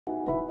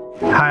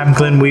Hi, I'm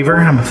Glenn Weaver.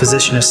 I'm a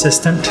physician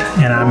assistant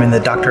and I'm in the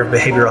Doctor of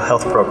Behavioral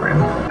Health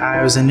program.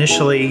 I was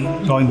initially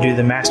going to do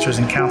the Master's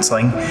in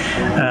Counseling,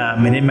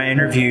 and in my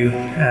interview,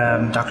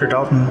 Dr.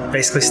 Dalton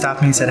basically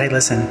stopped me and said, "Hey,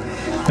 listen,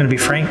 I'm going to be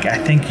frank, I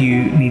think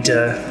you need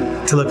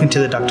to look into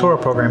the doctoral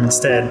program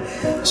instead."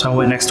 So I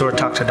went next door,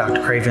 talked to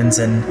Dr. Cravens,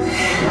 and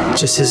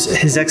just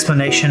his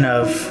explanation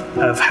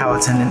of how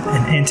it's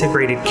an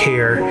integrated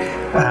care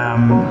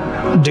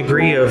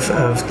degree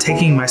of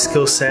taking my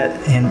skill set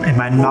and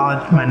my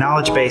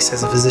knowledge base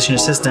as a physician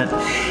assistant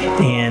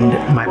and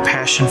my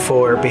passion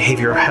for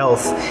behavioral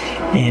health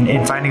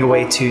and finding a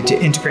way to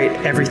integrate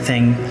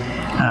everything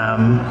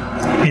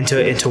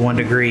into one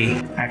degree.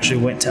 I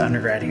actually went to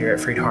undergrad here at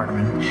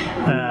Freed-Hardeman,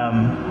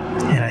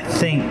 and I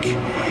think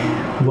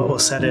what will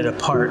set it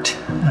apart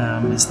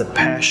is the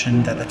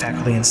passion that the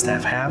faculty and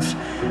staff have,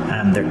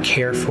 their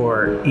care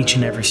for each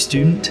and every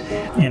student,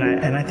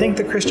 and I think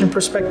the Christian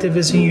perspective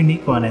is a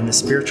unique one, and the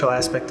spiritual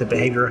aspect of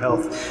behavioral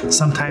health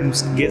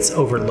sometimes gets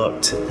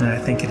overlooked, and I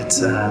think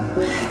it's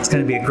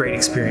going to be a great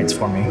experience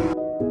for me.